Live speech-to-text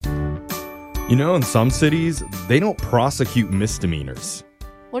You know, in some cities, they don't prosecute misdemeanors.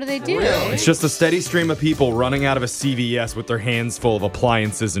 What do they do? Really? It's just a steady stream of people running out of a CVS with their hands full of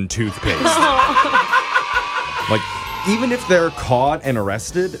appliances and toothpaste. Like, even if they're caught and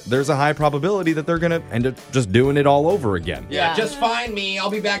arrested, there's a high probability that they're going to end up just doing it all over again. Yeah, just find me. I'll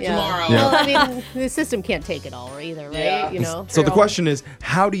be back tomorrow. Yeah. Well, I mean, the system can't take it all either, right? Yeah. You know. So the question is,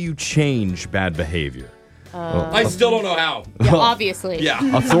 how do you change bad behavior? I still don't know how. Yeah, obviously.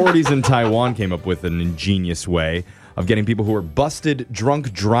 Yeah. Authorities in Taiwan came up with an ingenious way of getting people who are busted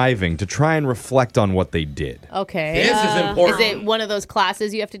drunk driving to try and reflect on what they did. Okay. This is important. Is it one of those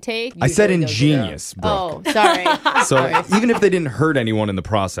classes you have to take? I said Usually those- ingenious, Brooke. Oh, sorry. So even if they didn't hurt anyone in the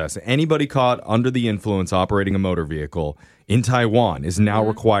process, anybody caught under the influence operating a motor vehicle in Taiwan is now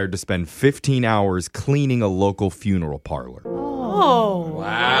required to spend 15 hours cleaning a local funeral parlor. Oh.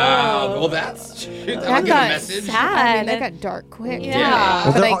 Wow. Well, that's that would That get a got message. I mean, sad. that got dark quick. Yeah.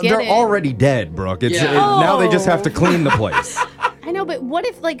 Well, But I get they're it. already dead, Brooke. Yeah. Now they just have to clean the place. I know, but what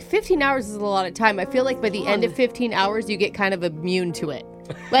if like 15 hours is a lot of time? I feel like by the end of 15 hours, you get kind of immune to it.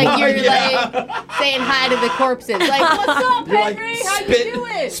 Like you're like saying hi to the corpses. Like, what's up, You're like, Henry? How you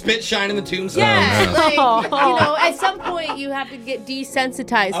doing? spit shine in the tombstone. Yeah, like, you know, at some point you have to get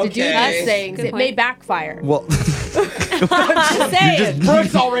desensitized to do Okay. these things. Good It may point. backfire. Well, Just saying.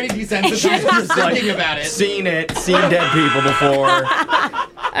 Brooke's already desensitized just thinking about it. seen dead people before.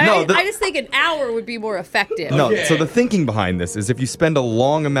 I just think an hour would be more effective. No, Okay. so the thinking behind this is if you spend a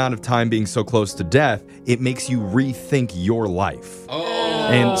long amount of time being so close to death, it makes you rethink your life.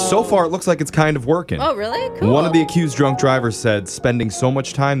 And so far, it looks like it's kind of working. Oh, really? Cool. One of the accused drunk drivers said spending so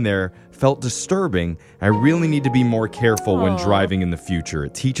much time there felt disturbing. I really need to be more careful when driving in the future.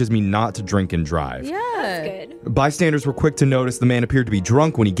 It teaches me not to drink and drive. Yeah. Good. Bystanders were quick to notice the man appeared to be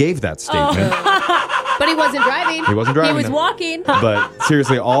drunk when he gave that statement. But he wasn't driving. He wasn't driving. He was no. walking. But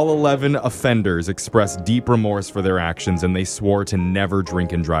seriously, all 11 offenders expressed deep remorse for their actions and they swore to never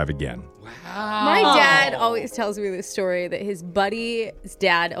drink and drive again. My dad always tells me this story that his buddy's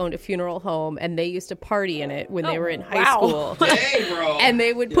dad owned a funeral home and they used to party in it when they were in high school. Hey, bro. And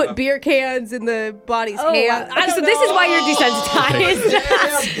they would put beer cans in the body's hands. So this is why you're desensitized.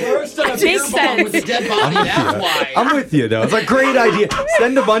 Yeah, burst on a beer Makes bong with a sense. dead body. That's why. I'm with you, though. It's a great idea.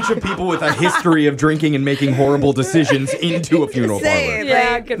 Send a bunch of people with a history of drinking and making horrible decisions into a funeral parlor.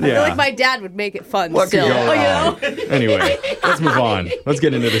 Yeah, good. I feel Yeah. like my dad would make it fun What could still. go wrong? Anyway, let's move on. Let's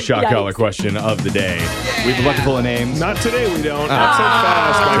get into the shock collar Yikes. question of the day. We have a bucket full of names. Not today, we don't. Not so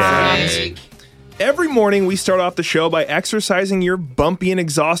fast, my Okay. friends. Every morning, we start off the show by exercising your bumpy and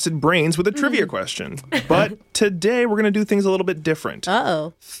exhausted brains with a trivia question. But today, we're going to do things a little bit different.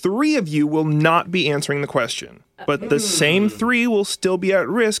 Uh-oh. 3 of you will not be answering the question, but the same 3 will still be at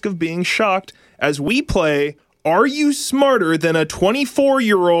risk of being shocked as we play Are You Smarter Than a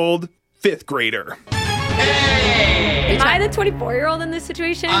 24-year-old 5th grader? Am I the 24-year-old in this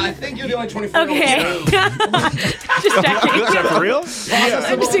situation? I think you're the only 24-year-old. Okay. Just Is checking. that for real?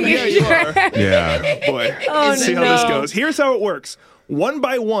 I'm just making sure. Yeah. Boy, let's see how this goes. Here's how it works. One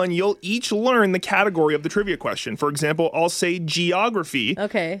by one, you'll each learn the category of the trivia question. For example, I'll say geography.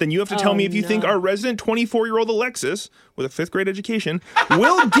 Okay. Then you have to tell me if you think our resident 24-year-old Alexis, with a 5th grade education,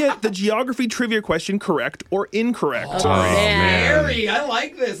 will get the geography trivia question correct or incorrect. Oh, man. Harry, I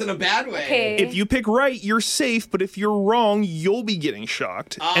like this in a bad way. Okay. If you pick right, you're safe, but if you're wrong, you'll be getting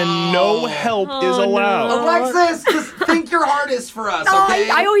shocked. And no help is allowed. Alexis, just think your hardest for us, Oh, okay?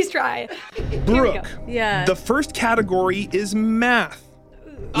 I always try. Brooke, Yeah. the first category is math.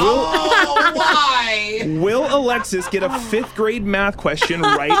 Oh, why? Will Alexis get a 5th grade math question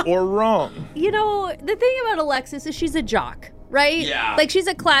right or wrong? You know, the thing about Alexis is she's a jock, right? Yeah. Like she's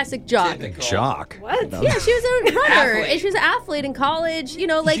a classic jock. Typical. Jock. What? Yeah, she was a runner Athlete. and she was an athlete in college. You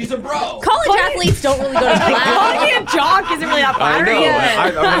know, like She's a bro. college athletes don't really go to Calling class. me a jock isn't really that I know. flattering. Yeah.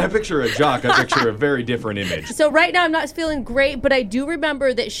 When I picture a jock, I picture a very different image. So right now I'm not feeling great, but I do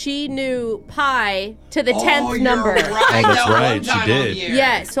remember that she knew pi to the 10th Oh, you're number. Right. Oh, that's That one right, she time on did. the air.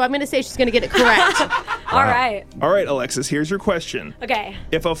 Yeah, so I'm going to say she's going to get it correct. All right. All right, Alexis, here's your question. Okay.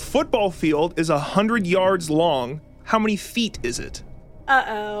 If a football field is 100 yards long, how many feet is it?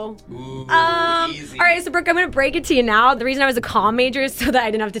 Uh-oh. Ooh, easy. All right, so Brooke, I'm going to break it to you now. The reason I was a comm major is so that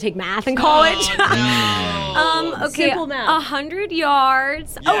I didn't have to take math in college. Oh, no. Okay, Simple math. 100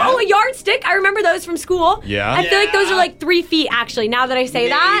 yards. Yeah. Oh, a yardstick. I remember those from school. Yeah? I feel like those Yeah. are like 3 feet, actually, now that I say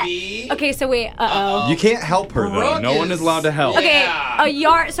Maybe. that. Okay, so wait. Uh-oh. You can't help her, though. Brooke No one is allowed to help. Okay, Yeah. a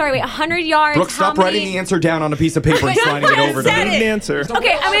yard. Sorry, wait, 100 yards. Brooke, how stop writing many- the answer down on a piece of paper and Wait, sliding it I over to said me. Need an answer.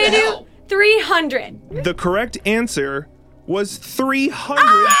 Okay, I'm going to do 300. The correct answer was 300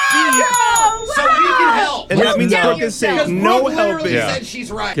 feet. So we can help. And that means down Brooke is safe. yourself. No Brooke literally helping. said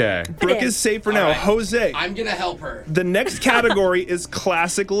she's right. Okay. Brooke is safe for now. right. Jose, I'm gonna help her. the next category is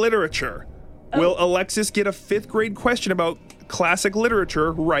classic literature. Will Alexis get a 5th grade question about classic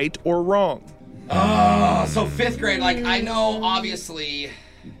literature right or wrong? Oh, so 5th grade, like, I know, obviously,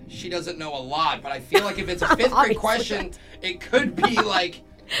 she doesn't know a lot, but I feel like if it's a 5th grade question, it could be, like,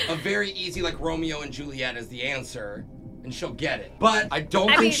 a very easy, like, Romeo and Juliet is the answer, and she'll get it. But I don't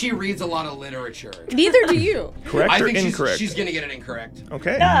think mean- she reads a lot of literature. Neither do you. Correct I or think incorrect? she's gonna get it incorrect.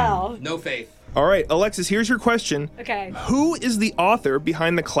 Okay. Oh. No faith. All right, Alexis, here's your question. Okay. Who is the author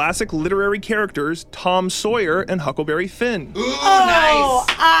behind the classic literary characters Tom Sawyer and Huckleberry Finn? Ooh, Oh,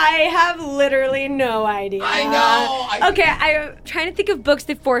 nice! I have literally no idea. I know, Okay, I'm trying to think of books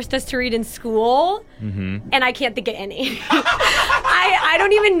they forced us to read in school, and I can't think of any. I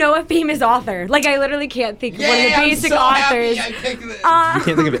don't even know a famous author. Like, I literally can't think of one of the I'm basic so authors. happy I picked this. You can't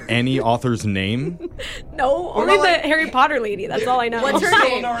think of any author's name? No, only about, the like- Harry Potter lady. That's all I know. What's her Still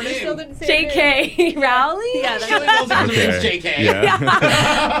name? know her name. Still didn't say her name. J.K. Rowling? Yeah, She only knows it 'cause her name's JK.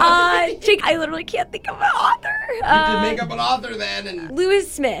 Yeah. Jake, I literally can't think of an author. You can make up an author then, and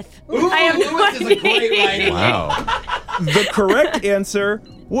Lewis Smith. Ooh, I have no Lewis is a great idea. writer. Wow. The correct answer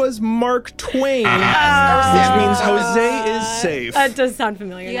was Mark Twain, which means Jose is safe. That does sound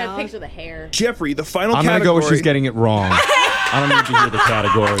familiar You now. gotta picture the hair. Jeffrey, the final I'm going to go category. with she's getting it wrong. I don't need to hear the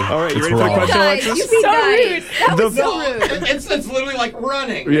category. All right, you It's ready for the wrong. question, Guys, Alexis? you be So nice. rude. The- So rude. It's literally like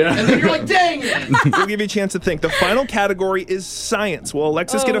running. Yeah. And then you're like, dang it. We'll give you a chance to think. The final category is science. Will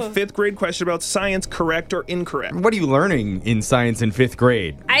Alexis get a Oh. 5th grade question about science correct or incorrect? What are you learning in science in 5th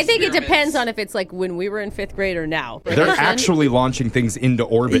grade? I think it Experiments. depends on if it's like when we were in 5th grade or now. They're actually launching things into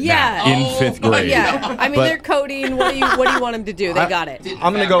orbit Yeah. now in Oh 5th my grade. Yeah, I mean But- they're coding. What do you want them to do? They got it.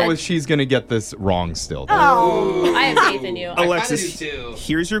 I'm going to go with she's going to get this wrong still. Oh. I have faith in you. Alexis, do too.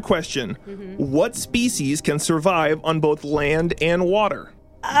 here's your question. What species can survive on both land and water?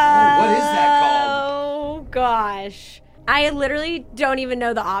 What is that called? Oh gosh. I literally don't even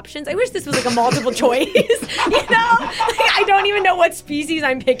know the options. I wish this was like a multiple choice. Like, I don't even know what species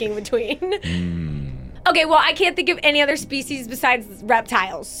I'm picking between. Okay, well, I can't think of any other species besides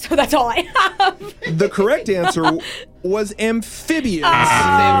reptiles, so that's all I have. The correct answer was amphibians.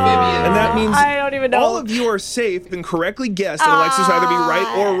 Amphibian. And that means I don't even know. all of you are safe and correctly guessed, and Alexis will either be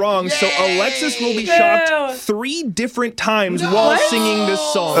right or wrong. So Yay! Alexis will be Boo. shocked 3 different times while singing this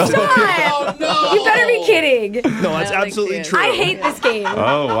song. Oh no! You better be kidding. No, that's I like absolutely it. true. I hate this game.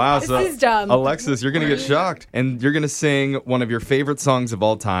 Oh, wow. So, is dumb. Alexis, you're going to get shocked. And you're going to sing one of your favorite songs of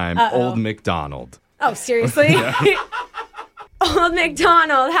all time, Old MacDonald. Oh, seriously? Old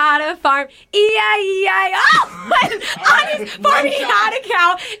MacDonald had a farm, E-I-E-I-O. On his farm he had a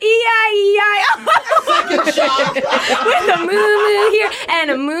cow, E-I-E-I-O. Second shot. With a moo-moo here and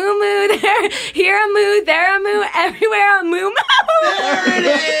a moo-moo there. Here a moo, there a moo, everywhere a moo-moo. There it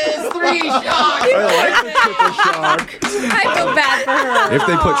is. 3 shots. I like the triple shock. I feel bad for her. If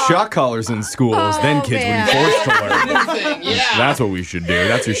they put shock collars in schools, then kids man. would be forced to learn. New thing, yeah. That's what we should do.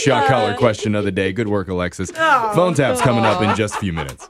 That's your shock collar question of the day. Good work, Alexis. Phone tap's coming up in just a few minutes.